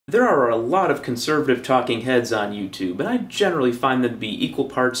There are a lot of conservative talking heads on YouTube, and I generally find them to be equal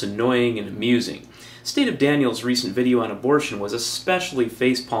parts annoying and amusing. StateOfDaniel's recent video on abortion was especially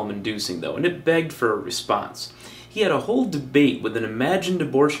facepalm-inducing, though, and it begged for a response. He had a whole debate with an imagined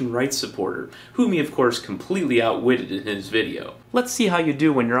abortion rights supporter, whom he of course completely outwitted in his video. Let's see how you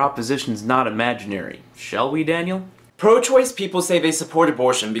do when your opposition's not imaginary. Shall we, Daniel? Pro-choice people say they support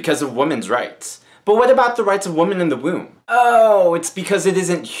abortion because of women's rights. But what about the rights of women in the womb? Oh, it's because it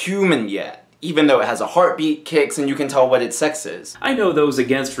isn't human yet, even though it has a heartbeat, kicks, and you can tell what its sex is. I know those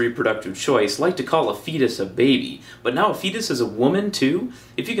against reproductive choice like to call a fetus a baby, but now a fetus is a woman too?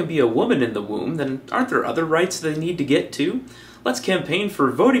 If you can be a woman in the womb, then aren't there other rights they need to get to? Let's campaign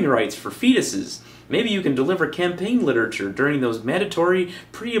for voting rights for fetuses. Maybe you can deliver campaign literature during those mandatory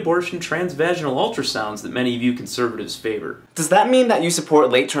pre-abortion transvaginal ultrasounds that many of you conservatives favor. Does that mean that you support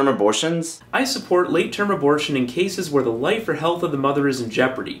late-term abortions? I support late-term abortion in cases where the life or health of the mother is in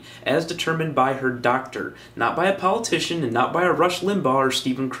jeopardy, as determined by her doctor, not by a politician and not by a Rush Limbaugh or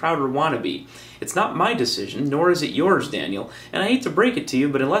Steven Crowder wannabe. It's not my decision, nor is it yours, Daniel, and I hate to break it to you,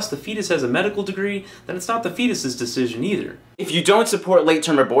 but unless the fetus has a medical degree, then it's not the fetus's decision either. If you don't support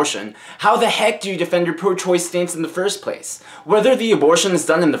late-term abortion, how the heck do you defend your pro-choice stance in the first place? Whether the abortion is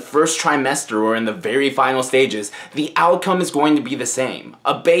done in the first trimester or in the very final stages, the outcome is going to be the same.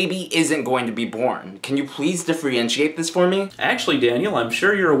 A baby isn't going to be born. Can you please differentiate this for me? Actually, Daniel, I'm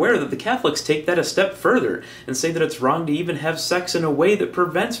sure you're aware that the Catholics take that a step further and say that it's wrong to even have sex in a way that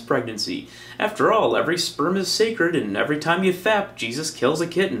prevents pregnancy. After all, every sperm is sacred, and every time you fap, Jesus kills a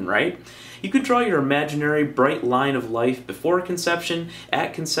kitten, right? You could draw your imaginary bright line of life before conception,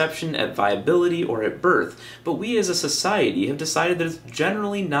 at viability, or at birth, but we as a society have decided that it's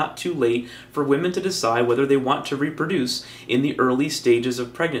generally not too late for women to decide whether they want to reproduce in the early stages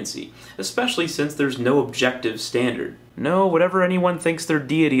of pregnancy, especially since there's no objective standard. No, whatever anyone thinks their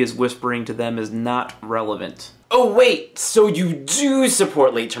deity is whispering to them is not relevant. Oh wait, so you do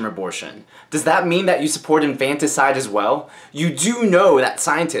support late-term abortion. Does that mean that you support infanticide as well? You do know that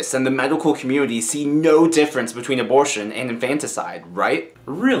scientists and the medical community see no difference between abortion and infanticide, right?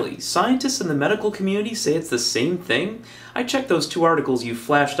 Really? Scientists in the medical community say it's the same thing? I checked those two articles you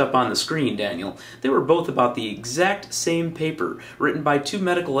flashed up on the screen, Daniel. They were both about the exact same paper, written by two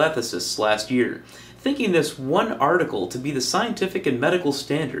medical ethicists last year. Thinking this one article to be the scientific and medical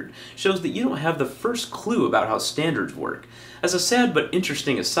standard shows that you don't have the first clue about how standards work. As a sad but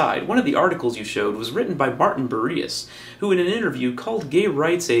interesting aside, one of the articles you showed was written by Barillas, who in an interview called gay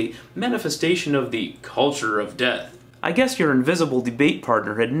rights a manifestation of the culture of death. I guess your invisible debate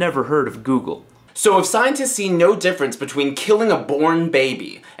partner had never heard of Google. So if scientists see no difference between killing a born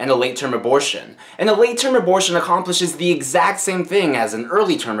baby and a late-term abortion, and a late-term abortion accomplishes the exact same thing as an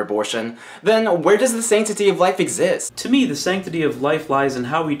early-term abortion, then where does the sanctity of life exist? To me, the sanctity of life lies in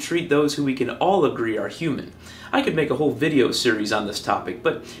how we treat those who we can all agree are human. I could make a whole video series on this topic,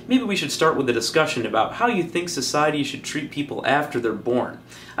 but maybe we should start with a discussion about how you think society should treat people after they're born.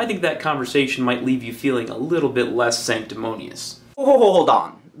 I think that conversation might leave you feeling a little bit less sanctimonious. Hold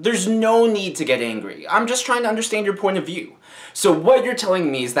on. There's no need to get angry. I'm just trying to understand your point of view. So what you're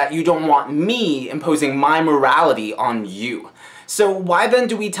telling me is that you don't want me imposing my morality on you. So why then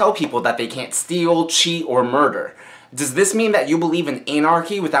do we tell people that they can't steal, cheat, or murder? Does this mean that you believe in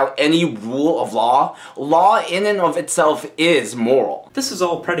anarchy without any rule of law? Law in and of itself is moral. This is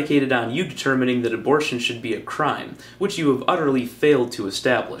all predicated on you determining that abortion should be a crime, which you have utterly failed to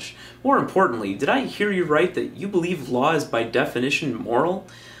establish. More importantly, did I hear you right that you believe law is by definition moral?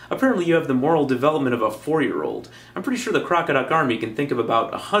 Apparently you have the moral development of a 4-year-old. I'm pretty sure the Crocoduck Army can think of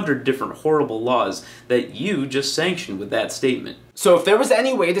about 100 different horrible laws that you just sanctioned with that statement. So if there was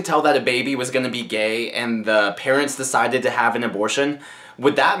any way to tell that a baby was going to be gay and the parents decided to have an abortion,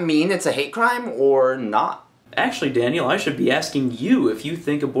 would that mean it's a hate crime or not? Actually, Daniel, I should be asking you if you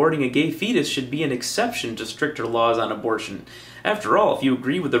think aborting a gay fetus should be an exception to stricter laws on abortion. After all, if you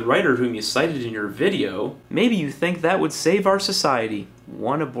agree with the writer whom you cited in your video, maybe you think that would save our society,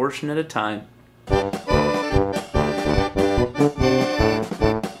 one abortion at a time.